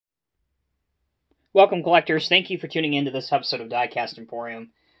Welcome, collectors. Thank you for tuning in to this episode of Diecast Emporium.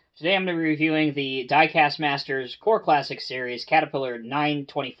 Today I'm going to be reviewing the Diecast Masters Core Classic Series Caterpillar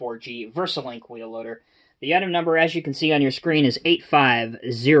 924G VersaLink wheel loader. The item number, as you can see on your screen, is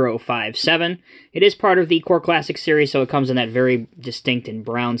 85057. It is part of the Core Classic Series, so it comes in that very distinct and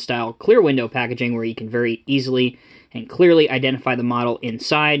brown-style clear window packaging where you can very easily and clearly identify the model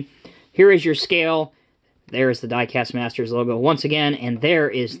inside. Here is your scale. There is the Diecast Masters logo once again, and there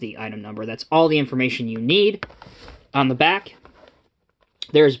is the item number. That's all the information you need. On the back,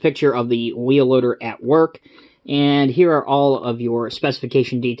 there's a picture of the wheel loader at work, and here are all of your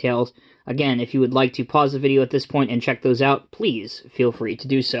specification details. Again, if you would like to pause the video at this point and check those out, please feel free to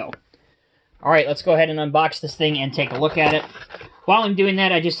do so. Alright, let's go ahead and unbox this thing and take a look at it. While I'm doing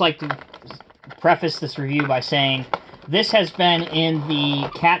that, I'd just like to preface this review by saying this has been in the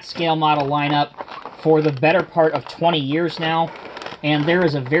Cat scale model lineup for the better part of 20 years now, and there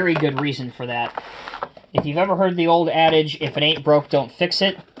is a very good reason for that. If you've ever heard the old adage, if it ain't broke, don't fix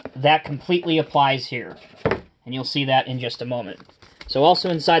it, that completely applies here. And you'll see that in just a moment. So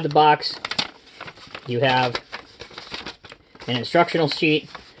also inside the box, you have an instructional sheet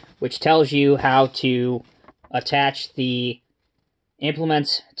which tells you how to attach the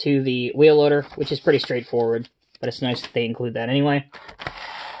implements to the wheel loader, which is pretty straightforward, but it's nice that they include that anyway.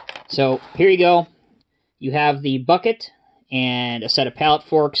 So here you go. You have the bucket and a set of pallet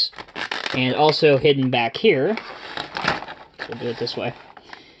forks, and also hidden back here, we'll do it this way,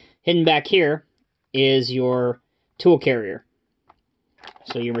 hidden back here is your tool carrier.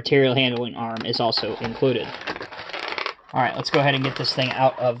 So your material handling arm is also included. Alright, let's go ahead and get this thing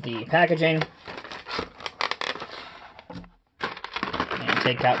out of the packaging. And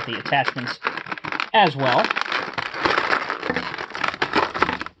take out the attachments as well.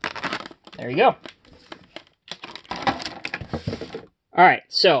 There you go. Alright,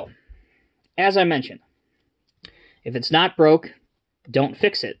 so, as I mentioned, if it's not broke, don't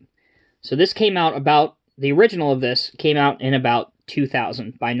fix it. So this came out about, the original of this came out in about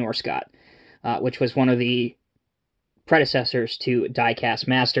 2000 by Norscot, which was one of the predecessors to Diecast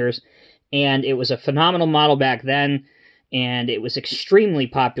Masters, and it was a phenomenal model back then, and it was extremely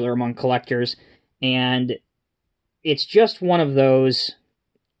popular among collectors, and it's just one of those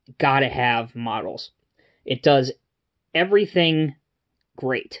gotta-have models. It does everything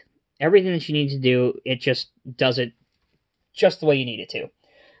great. Everything that you need to do, it just does it just the way you need it to.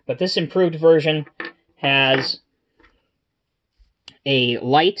 But this improved version has a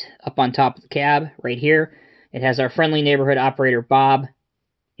light up on top of the cab right here. It has our friendly neighborhood operator Bob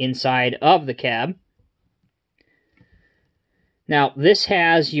inside of the cab. Now, this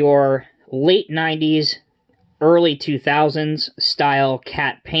has your late 90s, early 2000s style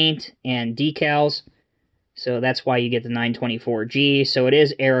Cat paint and decals. So that's why you get the 924G. So it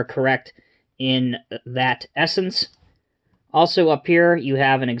is error correct in that essence. Also up here, you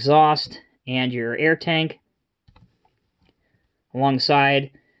have an exhaust and your air tank. Alongside,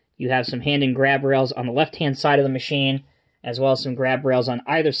 you have some hand and grab rails on the left-hand side of the machine, as well as some grab rails on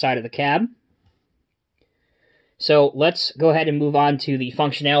either side of the cab. So let's go ahead and move on to the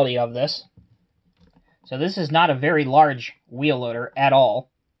functionality of this. So this is not a very large wheel loader at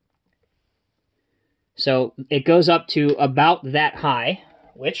all. So it goes up to about that high,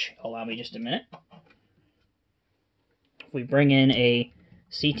 which, allow me just a minute. If we bring in a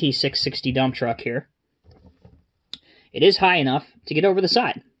CT660 dump truck here, it is high enough to get over the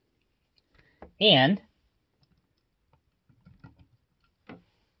side. And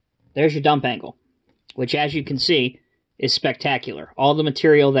there's your dump angle, which, as you can see, is spectacular. All the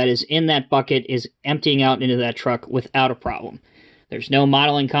material that is in that bucket is emptying out into that truck without a problem. There's no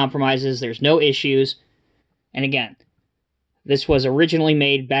modeling compromises, there's no issues. And again, this was originally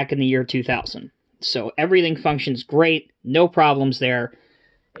made back in the year 2000. So everything functions great, no problems there.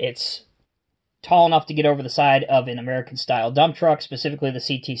 It's tall enough to get over the side of an American-style dump truck, specifically the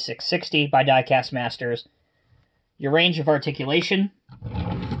CT660 by Diecast Masters. Your range of articulation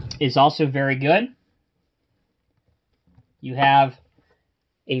is also very good. You have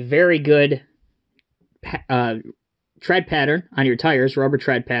a very good tread pattern on your tires, rubber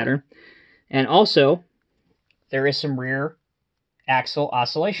tread pattern. And also, there is some rear axle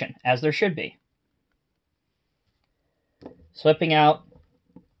oscillation, as there should be. Slipping out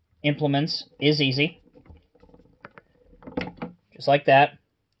implements is easy. Just like that.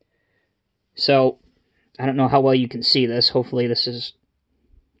 So, I don't know how well you can see this. Hopefully this is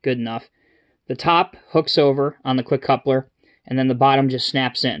good enough. The top hooks over on the quick coupler, and then the bottom just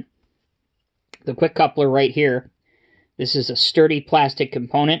snaps in. The quick coupler right here, this is a sturdy plastic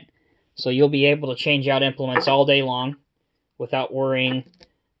component, so you'll be able to change out implements all day long without worrying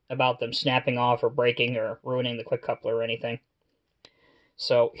about them snapping off or breaking or ruining the quick coupler or anything.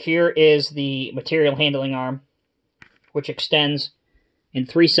 So here is the material handling arm, which extends in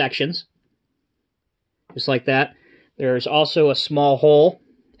 3 sections, just like that. There's also a small hole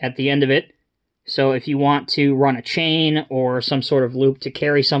at the end of it, so if you want to run a chain or some sort of loop to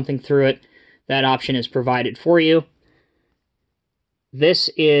carry something through it, that option is provided for you. This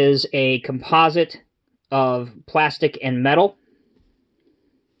is a composite of plastic and metal,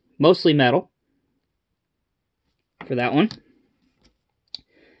 mostly metal for that one.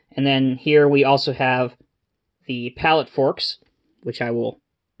 And then here we also have the pallet forks, which I will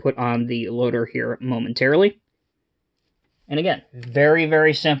put on the loader here momentarily. And again, very,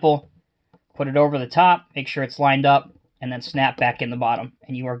 very simple. Put it over the top, make sure it's lined up, and then snap back in the bottom,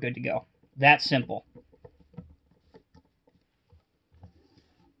 and you are good to go. That simple.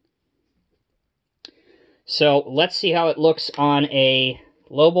 So let's see how it looks on a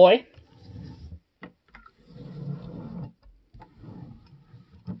lowboy.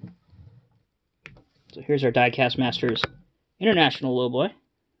 So here's our Diecast Masters International lowboy. There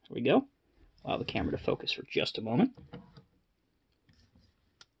we go. Allow the camera to focus for just a moment.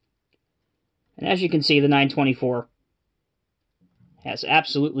 And as you can see, the 924 has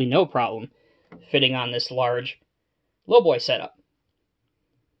absolutely no problem fitting on this large lowboy setup.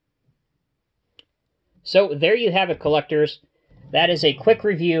 So there you have it, collectors. That is a quick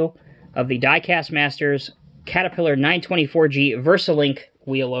review of the Diecast Masters Caterpillar 924G VersaLink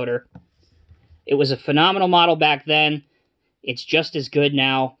wheel loader. It was a phenomenal model back then. It's just as good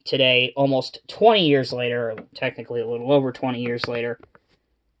now, today, almost 20 years later, or technically a little over 20 years later.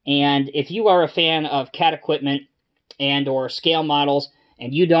 And if you are a fan of cat equipment and or scale models,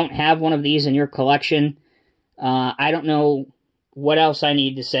 and you don't have one of these in your collection, I don't know what else I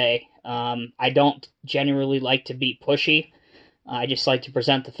need to say. I don't generally like to be pushy. I just like to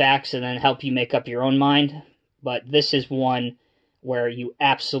present the facts and then help you make up your own mind. But this is one where you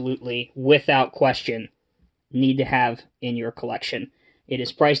absolutely, without question, need to have in your collection. It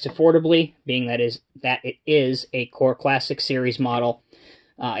is priced affordably, being that it is a Core Classic Series model.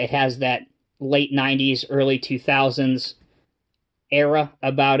 It has that late 90s, early 2000s era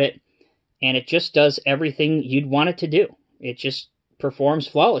about it, and it just does everything you'd want it to do. It just performs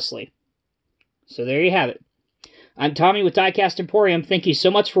flawlessly. So there you have it. I'm Tommy with Diecast Emporium. Thank you so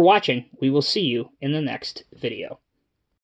much for watching. We will see you in the next video.